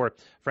chance for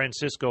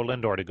Francisco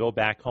Lindor to go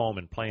back home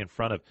and play in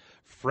front of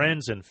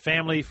friends and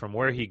family from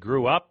where he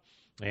grew up.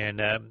 And,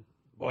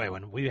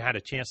 when we had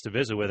a chance to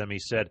visit with him, he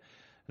said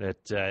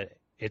that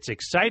it's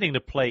exciting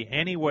to play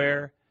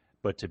anywhere,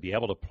 but to be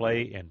able to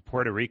play in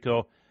Puerto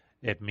Rico,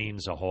 it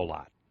means a whole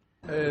lot.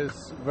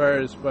 It's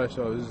very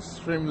special. It's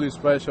extremely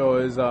special.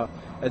 It's a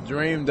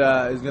dream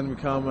that is going to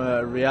become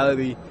a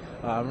reality.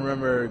 I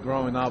remember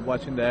growing up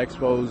watching the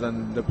Expos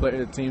and the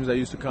teams that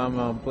used to come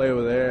and play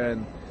over there,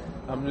 and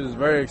I'm just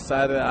very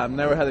excited. I've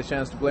never had a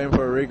chance to play in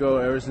Puerto Rico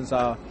ever since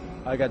I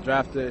got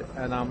drafted,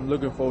 and I'm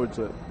looking forward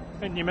to it.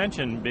 And you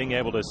mentioned being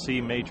able to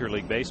see Major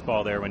League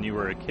Baseball there when you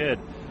were a kid.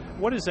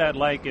 What is that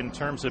like in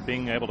terms of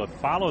being able to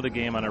follow the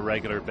game on a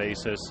regular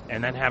basis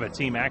and then have a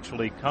team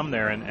actually come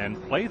there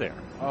and play there?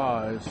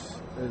 Oh,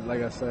 it's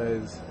like I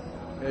said,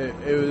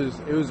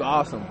 it was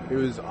awesome. It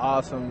was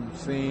awesome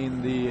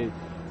seeing the.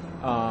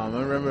 I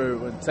remember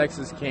when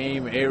Texas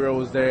came, Aero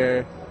was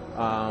there,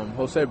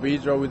 Jose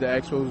Bidro with the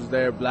Expos was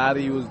there,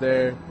 Blatty was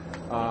there.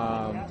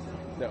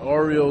 The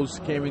Orioles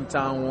came in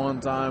town one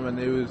time, and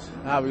it was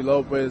Javi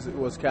Lopez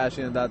was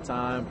catching at that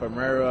time,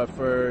 Primero at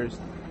first.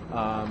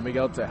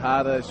 Miguel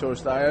Tejada at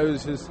shortstop. It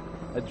was just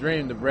a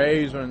dream. The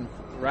Braves, when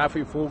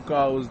Rafi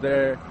Fulcal was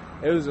there,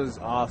 it was just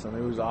awesome.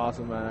 It was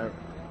awesome, man,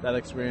 that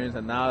experience.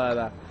 And now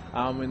that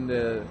I'm in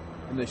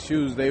the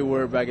shoes they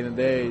were back in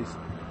the days,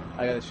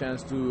 I got a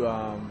chance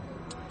to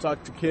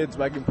talk to kids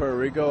back in Puerto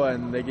Rico,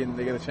 and they get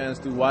a chance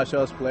to watch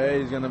us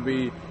play. It's going to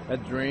be a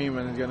dream,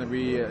 and it's going to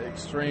be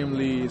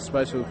extremely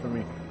special for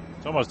me.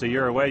 It's almost a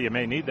year away. You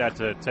may need that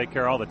to take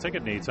care of all the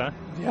ticket needs, huh?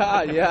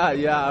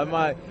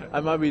 Yeah. I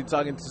might be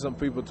talking to some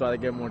people trying to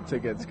get more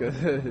tickets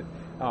because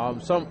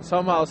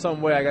somehow,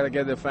 some way, I got to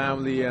get the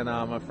family and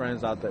my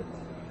friends out there.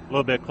 A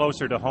little bit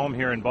closer to home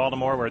here in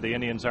Baltimore, where the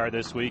Indians are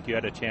this week. You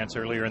had a chance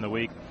earlier in the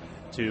week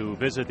to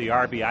visit the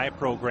RBI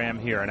program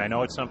here, and I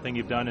know it's something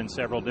you've done in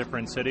several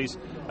different cities.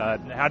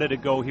 How did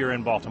it go here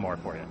in Baltimore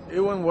for you? It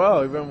went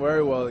well. It went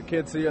very well. The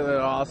kids here,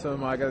 they're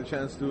awesome. I got a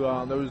chance to,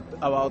 there was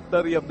about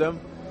 30 of them.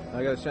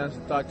 I got a chance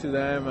to talk to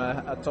them.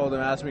 I told them,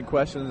 ask me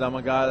questions. I'm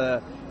a guy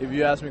that if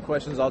you ask me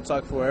questions, I'll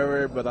talk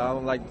forever, but I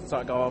don't like to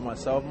talk about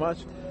myself much.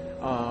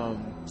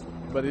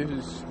 But it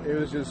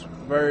was just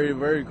very,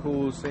 very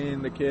cool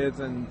seeing the kids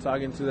and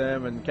talking to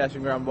them and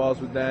catching ground balls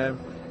with them.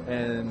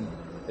 And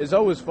it's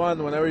always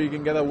fun whenever you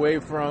can get away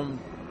from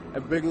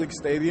a big league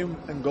stadium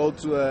and go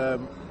to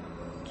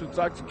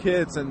talk to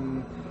kids,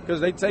 and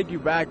because they take you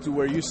back to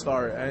where you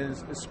started, and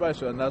it's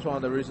special. And that's one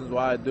of the reasons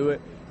why I do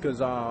it, because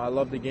I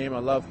love the game, I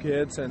love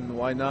kids, and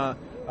why not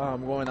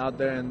going out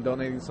there and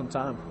donating some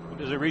time.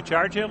 Does it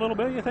recharge you a little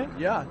bit, you think?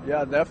 Yeah,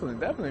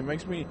 definitely. It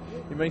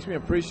makes me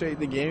appreciate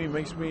the game. It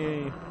makes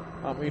me,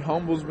 it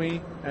humbles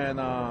me,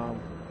 and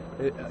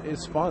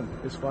it's fun.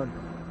 It's fun.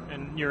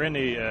 And you're in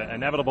the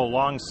inevitable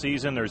long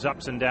season. There's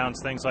ups and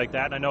downs, things like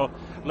that. I know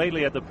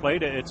lately at the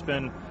plate it's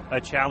been a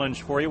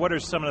challenge for you. What are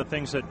some of the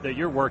things that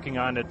you're working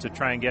on to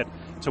try and get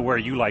to where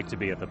you like to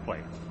be at the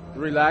plate?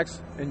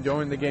 Relax,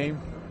 enjoying the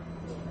game.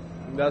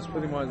 That's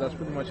pretty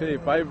much it.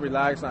 If I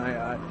relax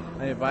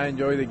and if I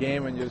enjoy the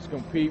game and just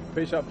compete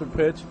pitch after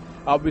pitch,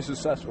 I'll be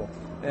successful.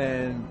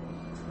 And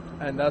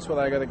that's what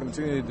I got to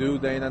continue to do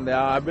day in and day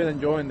out. I've been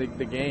enjoying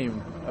the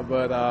game,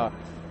 but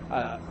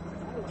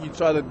you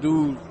try to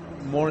do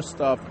more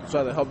stuff to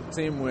try to help the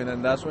team win,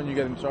 and that's when you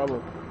get in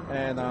trouble.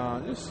 And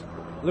just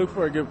look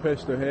for a good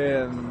pitch to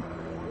hit, and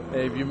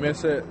if you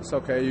miss it, it's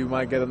okay. You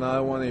might get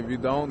another one. If you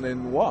don't,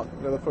 then walk.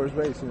 Go to first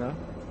base,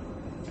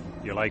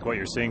 You like what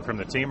you're seeing from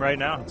the team right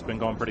now? It's been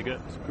going pretty good.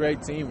 It's a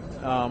great team.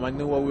 I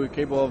knew what we were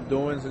capable of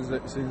doing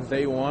since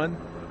day one.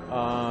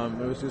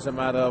 It was just a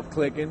matter of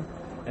clicking,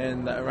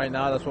 and right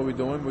now that's what we're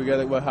doing. We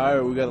got to work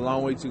hard. We got a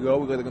long way to go.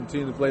 We got to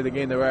continue to play the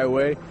game the right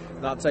way,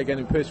 not take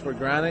any pitch for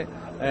granted,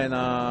 and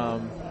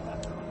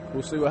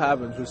we'll see what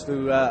happens. We're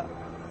still at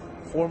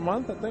 4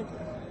 months, I think,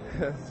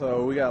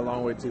 so we got a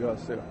long way to go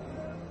still.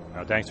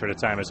 Well, thanks for the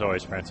time as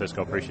always,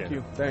 Francisco. Appreciate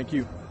it. Thank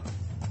you.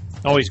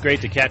 Always great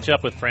to catch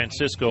up with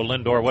Francisco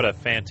Lindor. What a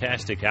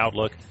fantastic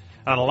outlook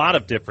on a lot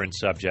of different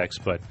subjects.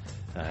 But,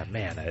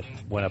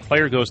 when a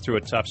player goes through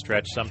a tough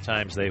stretch,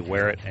 sometimes they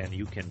wear it, and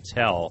you can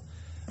tell.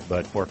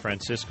 But for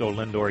Francisco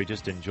Lindor, he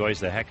just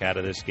enjoys the heck out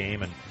of this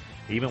game. And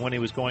even when he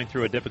was going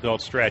through a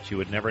difficult stretch, you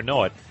would never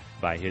know it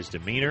by his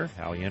demeanor,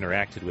 how he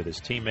interacted with his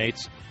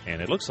teammates.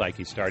 And it looks like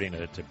he's starting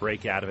to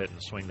break out of it and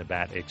swing the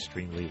bat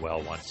extremely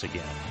well once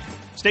again.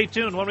 Stay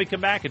tuned. When we come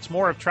back, it's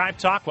more of Tribe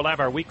Talk. We'll have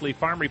our weekly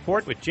farm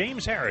report with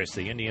James Harris,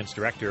 the Indians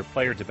Director of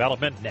Player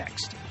Development,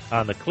 next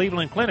on the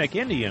Cleveland Clinic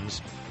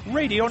Indians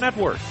Radio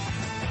Network.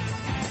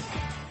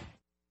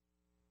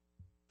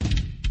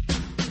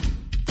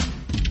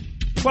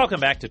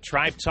 Welcome back to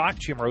Tribe Talk.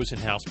 Jim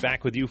Rosenhaus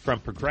back with you from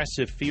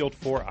Progressive Field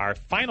for our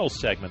final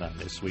segment on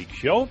this week's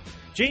show.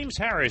 James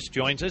Harris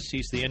joins us.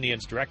 He's the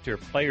Indians Director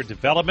of Player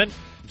Development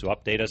to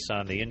update us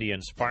on the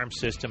Indians farm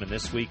system. And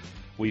this week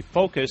we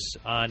focus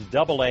on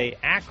AA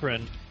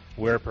Akron,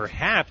 where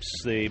perhaps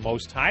the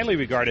most highly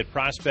regarded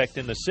prospect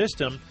in the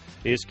system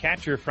is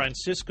catcher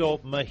Francisco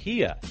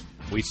Mejia.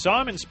 We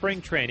saw him in spring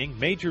training,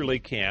 Major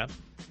League camp,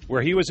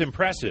 where he was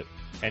impressive,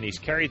 and he's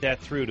carried that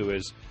through to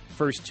his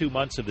first 2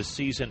 months of the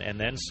season and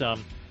then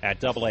some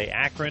at AA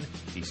Akron.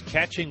 He's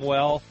catching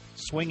well,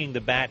 swinging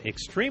the bat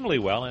extremely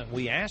well, and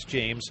we asked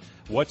James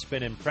what's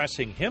been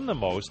impressing him the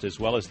most, as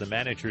well as the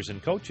managers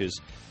and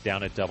coaches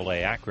down at AA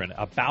Akron,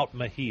 about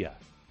Mejia.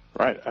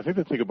 Right. I think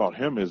the thing about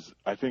him is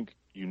I think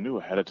you knew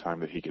ahead of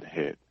time that he could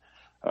hit.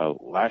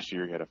 Last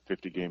year he had a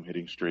 50-game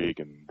hitting streak,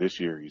 and this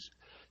year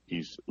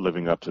he's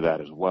living up to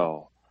that as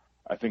well.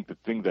 I think the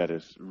thing that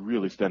is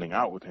really standing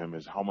out with him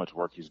is how much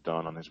work he's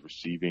done on his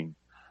receiving.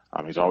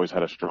 He's always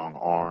had a strong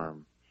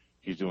arm.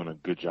 He's doing a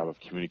good job of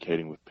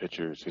communicating with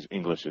pitchers. His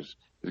English has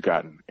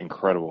gotten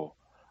incredible.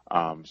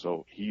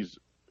 So he's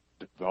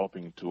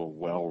developing into a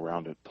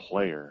well-rounded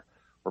player,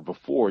 where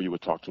before you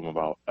would talk to him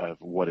about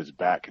what his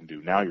bat can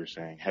do. Now you're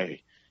saying,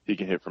 hey, he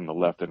can hit from the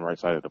left and right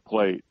side of the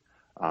plate.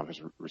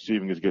 His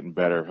receiving is getting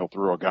better. He'll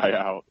throw a guy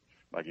out.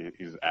 Like,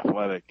 he's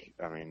athletic.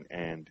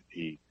 And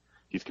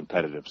he's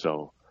competitive.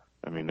 So,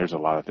 there's a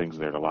lot of things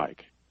there to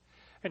like.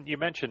 And you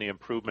mentioned the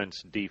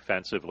improvements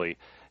defensively,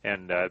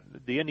 and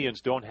the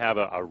Indians don't have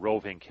a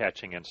roving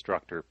catching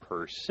instructor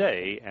per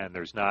se, and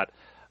there's not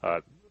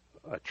a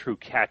true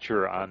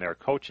catcher on their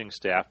coaching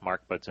staff,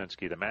 Mark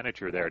Budzinski, the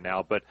manager there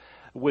now. But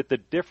with the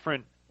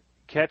different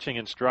catching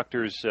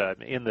instructors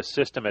in the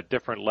system at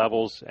different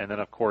levels, and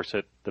then, of course,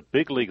 at the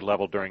big league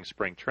level during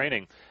spring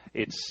training,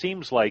 it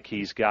seems like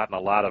he's gotten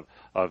a lot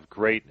of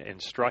great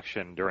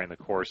instruction during the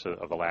course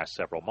of the last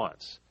several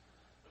months.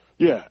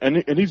 Yeah,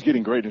 and he's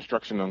getting great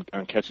instruction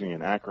on catching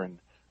in Akron.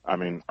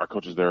 Our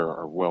coaches there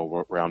are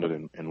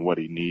well-rounded in what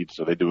he needs,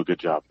 so they do a good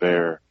job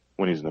there.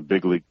 When he's in the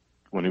big league,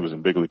 when he was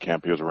in big league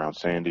camp, he was around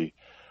Sandy.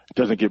 It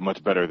doesn't get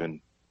much better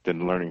than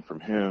learning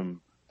from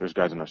him. There's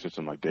guys in our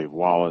system like Dave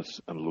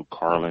Wallace and Luke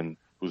Carlin,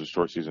 who's a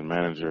short season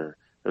manager.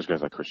 There's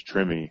guys like Chris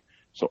Trimmie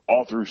So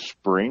all through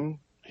spring,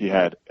 he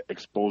had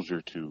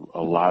exposure to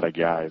a lot of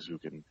guys who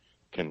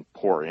can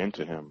pour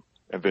into him,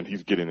 and then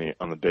he's getting it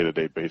on a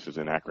day-to-day basis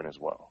in Akron as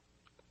well.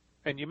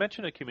 And you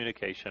mentioned the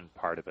communication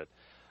part of it.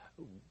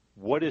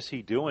 What is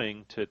he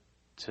doing to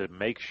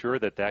make sure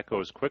that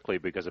goes quickly?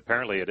 Because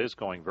apparently it is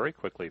going very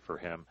quickly for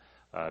him,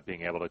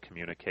 being able to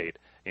communicate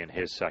in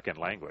his second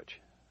language.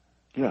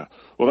 Yeah.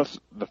 Well, that's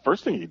the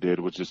first thing he did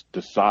was just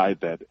decide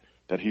that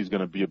he's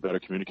going to be a better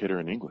communicator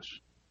in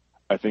English.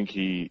 I think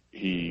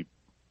he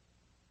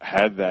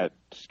had that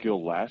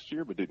skill last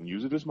year but didn't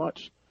use it as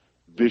much.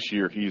 This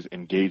year he's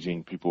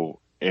engaging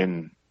people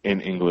in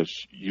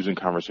English, using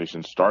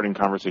conversations, starting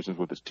conversations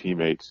with his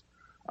teammates.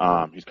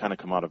 He's kind of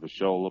come out of his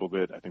shell a little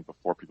bit. I think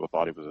before people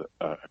thought he was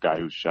a guy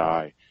who's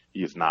shy.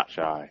 He is not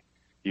shy.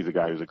 He's a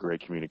guy who's a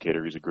great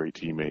communicator. He's a great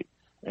teammate,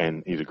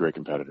 and he's a great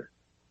competitor.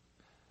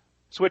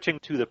 Switching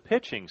to the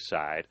pitching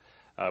side,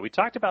 we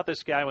talked about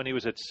this guy when he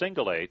was at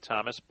Single A,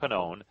 Thomas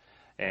Pannone,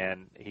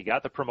 and he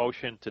got the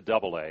promotion to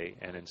Double A,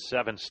 and in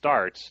 7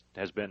 starts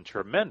has been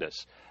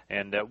tremendous.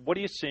 And what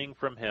are you seeing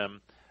from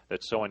him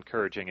that's so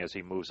encouraging as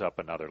he moves up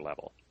another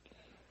level?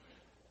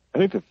 I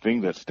think the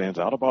thing that stands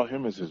out about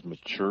him is his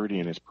maturity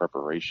and his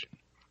preparation.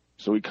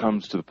 So he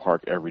comes to the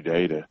park every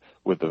day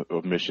with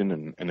a mission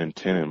and an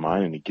intent in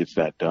mind, and he gets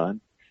that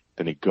done.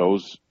 Then he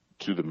goes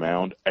to the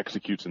mound,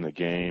 executes in the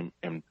game,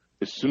 and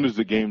as soon as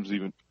the game's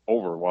even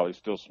over, while he's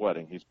still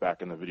sweating, he's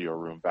back in the video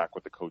room, back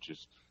with the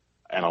coaches,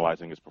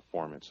 analyzing his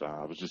performance.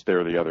 I was just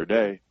there the other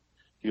day.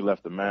 He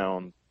left the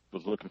mound,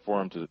 was looking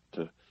for him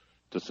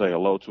to say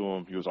hello to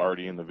him. He was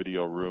already in the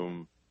video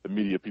room. The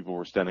media people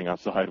were standing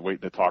outside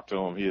waiting to talk to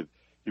him.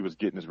 He was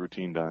getting his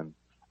routine done,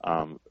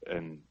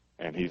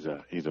 and he's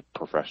a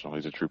professional.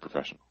 He's a true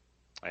professional.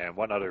 And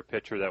one other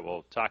pitcher that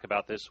we'll talk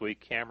about this week,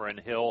 Cameron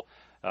Hill,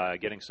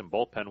 getting some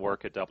bullpen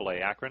work at Double A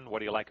Akron. What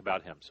do you like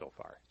about him so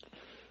far?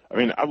 I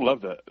mean, I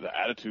love the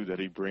attitude that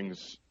he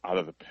brings out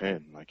of the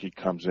pen. Like, he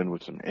comes in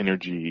with some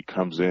energy. He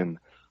comes in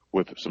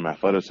with some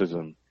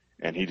athleticism,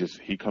 and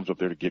he comes up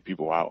there to get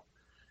people out.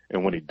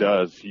 And when he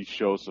does, he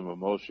shows some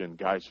emotion.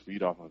 Guys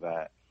feed off of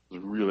that. I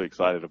was really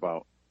excited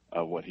about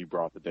what he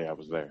brought the day I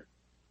was there.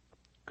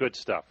 Good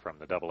stuff from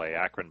the Double A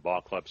Akron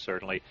Ball Club,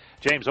 certainly.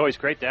 James, always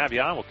great to have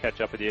you on. We'll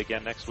catch up with you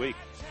again next week.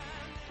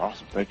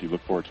 Awesome. Thank you.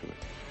 Look forward to it.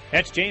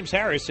 That's James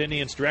Harris,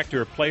 Indians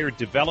Director of Player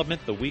Development,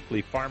 the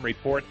weekly farm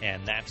report,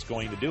 and that's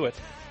going to do it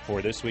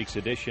for this week's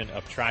edition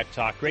of Tribe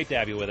Talk. Great to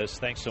have you with us.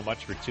 Thanks so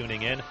much for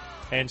tuning in,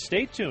 and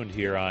stay tuned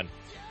here on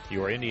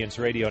your Indians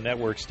Radio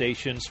Network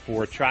stations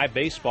for Tribe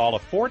Baseball. A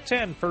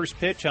 4:10 first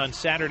pitch on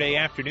Saturday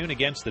afternoon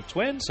against the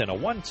Twins, and a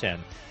 1:10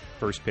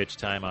 first pitch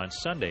time on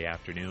Sunday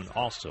afternoon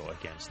also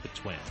against the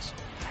Twins.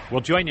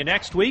 We'll join you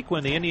next week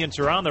when the Indians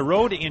are on the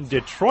road in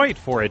Detroit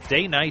for a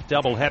day-night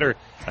doubleheader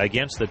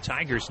against the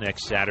Tigers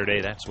next Saturday.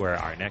 That's where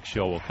our next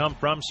show will come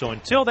from. So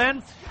until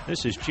then,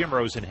 this is Jim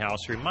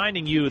Rosenhaus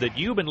reminding you that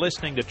you've been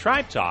listening to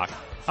Tribe Talk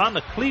on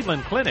the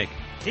Cleveland Clinic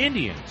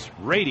Indians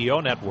Radio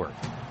Network.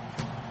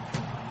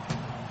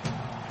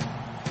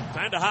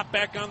 Time to hop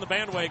back on the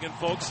bandwagon,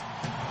 folks.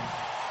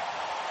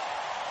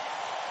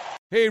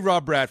 Hey,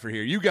 Rob Bradford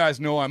here. You guys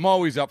know I'm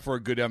always up for a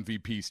good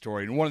MVP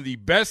story, and one of the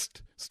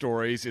best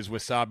stories is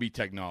Wasabi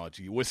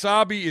Technology.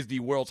 Wasabi is the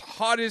world's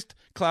hottest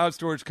cloud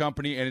storage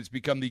company, and it's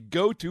become the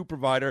go-to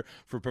provider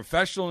for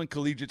professional and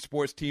collegiate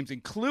sports teams,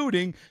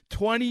 including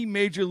 20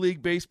 Major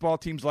League Baseball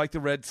teams like the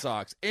Red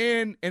Sox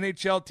and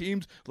NHL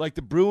teams like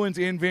the Bruins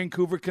and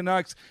Vancouver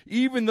Canucks.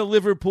 Even the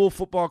Liverpool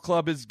Football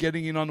Club is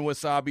getting in on the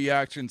Wasabi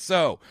action.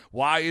 So,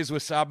 why is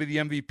Wasabi the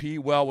MVP?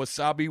 Well,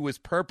 Wasabi was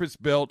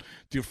purpose-built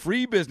to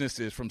free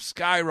businesses from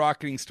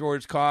skyrocketing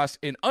storage costs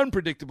and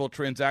unpredictable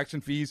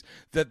transaction fees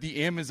that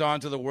the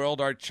Amazons of the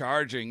world are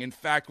charging. In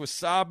fact,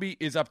 Wasabi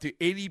is up to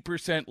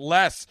 80%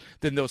 less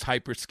than those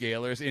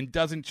hyperscalers and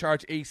doesn't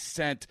charge a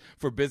cent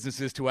for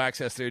businesses to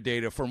access their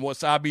data. From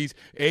Wasabi's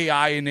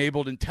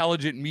AI-enabled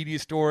intelligent media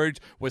storage,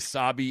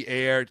 Wasabi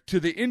Air,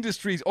 to the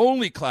industry's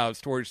only cloud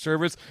storage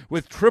service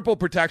with triple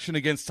protection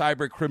against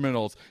cyber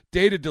criminals,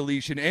 data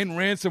deletion, and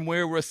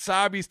ransomware,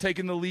 Wasabi's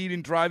taken the lead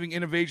in driving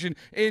innovation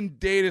in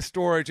data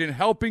storage and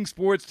helping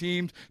sports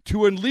teams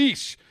to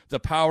unleash the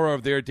power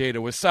of their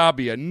data.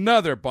 Wasabi,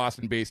 another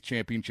Boston-based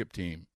championship team.